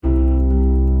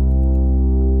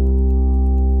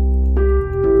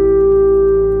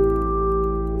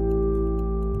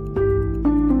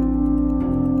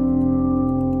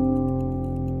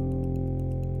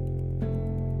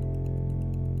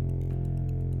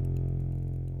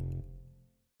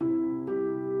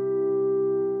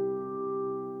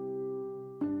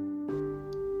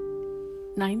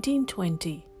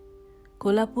1920,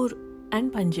 Kolhapur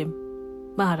and Panjim,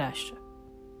 Maharashtra.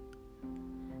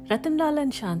 Ratanlal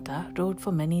and Shanta rode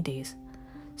for many days,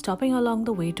 stopping along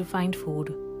the way to find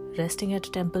food, resting at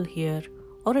a temple here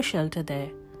or a shelter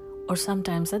there, or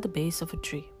sometimes at the base of a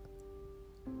tree.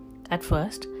 At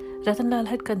first, Ratanlal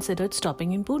had considered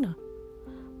stopping in Pune,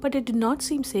 but it did not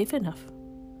seem safe enough.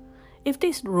 If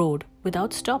they rode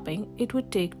without stopping, it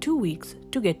would take 2 weeks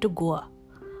to get to Goa,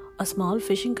 a small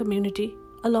fishing community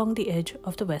along the edge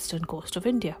of the western coast of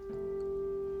India.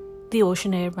 The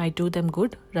ocean air might do them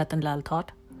good, Ratanlal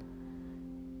thought.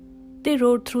 They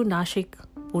rode through Nashik,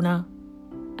 Pune,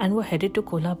 and were headed to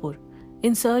Kolhapur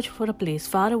in search for a place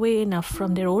far away enough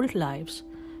from their old lives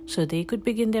so they could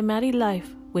begin their married life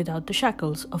without the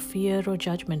shackles of fear or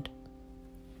judgment.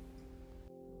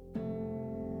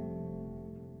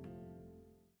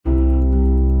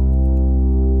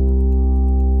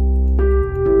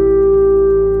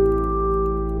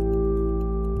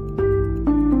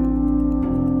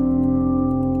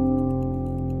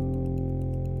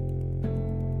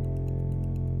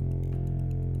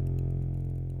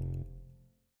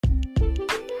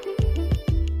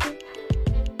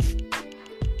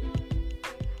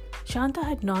 Shanta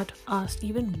had not asked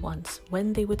even once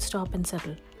when they would stop and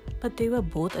settle, but they were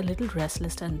both a little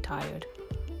restless and tired,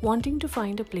 wanting to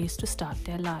find a place to start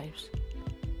their lives.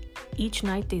 Each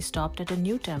night they stopped at a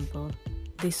new temple.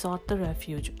 They sought the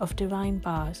refuge of divine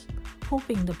powers,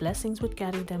 hoping the blessings would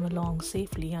carry them along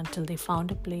safely until they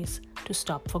found a place to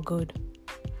stop for good.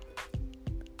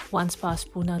 Once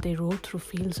past Pune, they rode through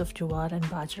fields of jowar and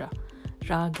bajra,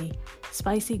 ragi,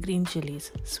 spicy green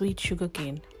chilies, sweet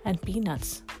sugarcane, and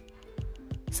peanuts.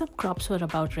 Some crops were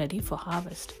about ready for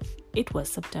harvest. It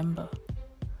was September.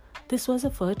 This was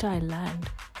a fertile land,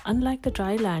 unlike the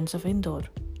dry lands of Indore.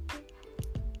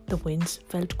 The winds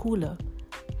felt cooler,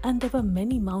 and there were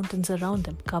many mountains around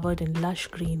them covered in lush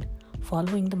green,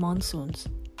 following the monsoons.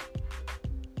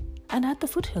 And at the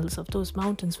foothills of those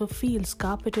mountains were fields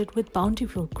carpeted with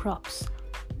bountiful crops.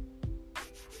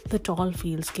 The tall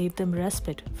fields gave them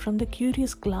respite from the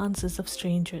curious glances of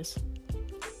strangers.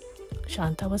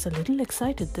 Shanta was a little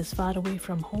excited this far away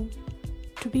from home,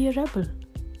 to be a rebel.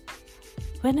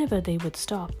 Whenever they would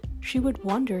stop, she would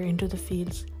wander into the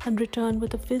fields and return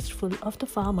with a fistful of the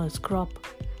farmer's crop.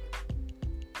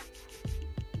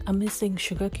 A missing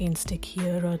sugarcane stick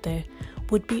here or there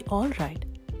would be all right,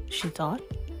 she thought,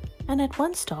 and at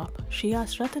one stop she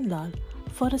asked Ratanlal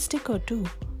for a stick or two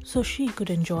so she could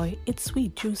enjoy its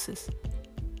sweet juices.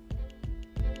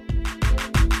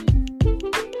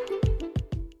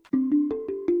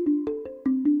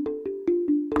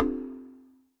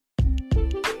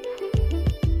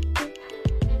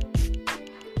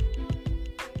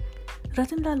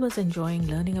 Ratanlal was enjoying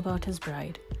learning about his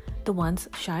bride. The once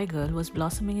shy girl was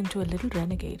blossoming into a little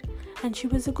renegade, and she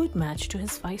was a good match to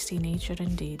his feisty nature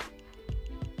indeed.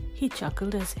 He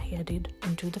chuckled as he headed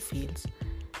into the fields,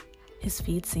 his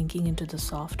feet sinking into the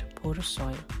soft, porous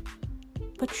soil.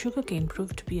 But sugarcane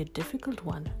proved to be a difficult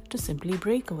one to simply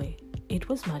break away. It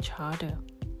was much harder.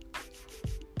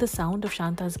 The sound of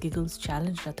Shanta's giggles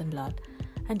challenged Ratanlal,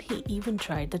 and he even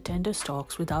tried the tender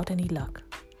stalks without any luck.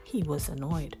 He was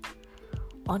annoyed.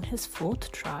 On his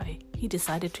fourth try, he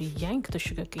decided to yank the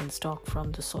sugarcane stalk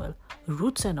from the soil,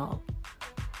 roots and all.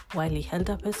 While he held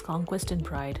up his conquest in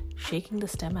pride, shaking the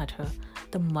stem at her,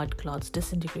 the mud clods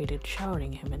disintegrated,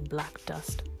 showering him in black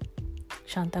dust.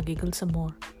 Shanta giggled some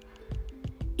more.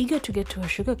 Eager to get to her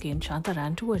sugarcane, Shanta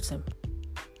ran towards him.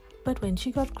 But when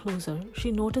she got closer,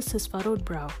 she noticed his furrowed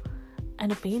brow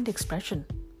and a pained expression.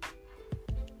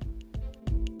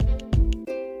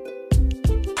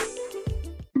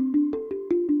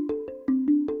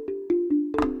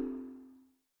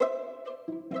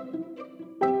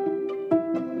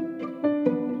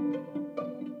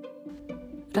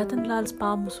 Ratanlal's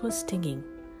palms were stinging,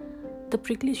 the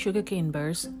prickly sugarcane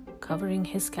burrs covering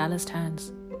his calloused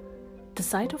hands. The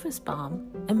sight of his palm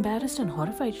embarrassed and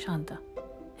horrified Shanta.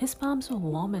 His palms were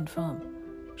warm and firm.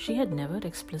 She had never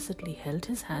explicitly held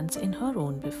his hands in her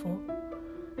own before.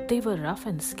 They were rough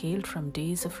and scaled from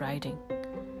days of riding.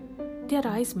 Their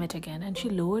eyes met again, and she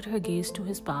lowered her gaze to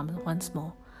his palm once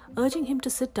more, urging him to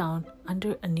sit down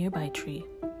under a nearby tree.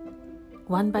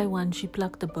 One by one, she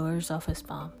plucked the burrs off his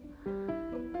palm.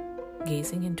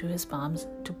 Gazing into his palms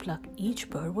to pluck each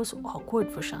burr was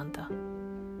awkward for Shanta.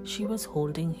 She was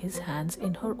holding his hands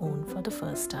in her own for the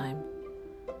first time.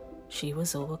 She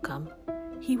was overcome.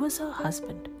 He was her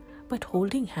husband, but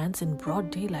holding hands in broad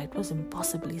daylight was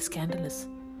impossibly scandalous.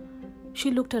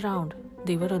 She looked around.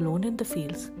 They were alone in the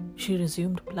fields. She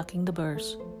resumed plucking the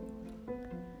burrs.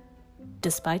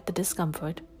 Despite the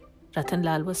discomfort,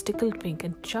 Ratanlal was tickled pink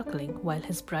and chuckling while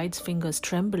his bride's fingers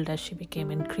trembled as she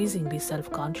became increasingly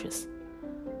self-conscious.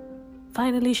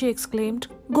 Finally she exclaimed,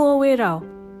 "Go away, Rao!"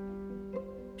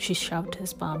 She shoved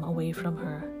his palm away from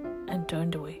her and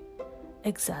turned away,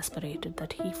 exasperated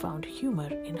that he found humor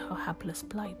in her hapless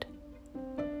plight.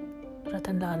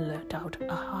 Ratanlal let out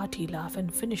a hearty laugh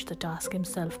and finished the task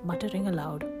himself, muttering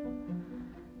aloud,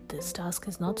 "This task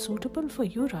is not suitable for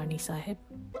you, Rani Sahib."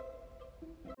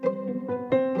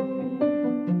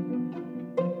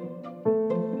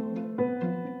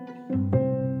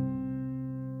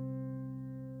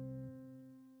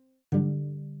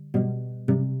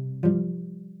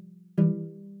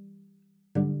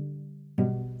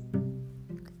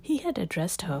 He had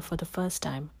addressed her for the first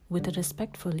time with a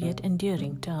respectful yet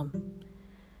endearing term.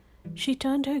 She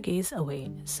turned her gaze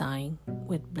away, sighing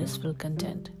with blissful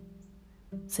content.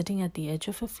 Sitting at the edge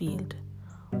of a field,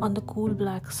 on the cool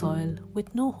black soil,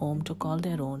 with no home to call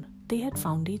their own, they had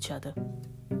found each other.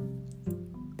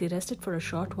 They rested for a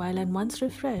short while and, once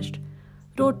refreshed,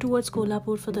 rode towards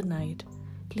Kolhapur for the night,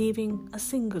 leaving a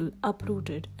single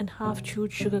uprooted and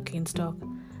half-chewed sugarcane stalk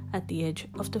at the edge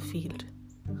of the field.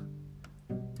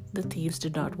 The thieves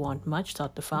did not want much,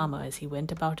 thought the farmer as he went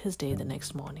about his day the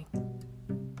next morning.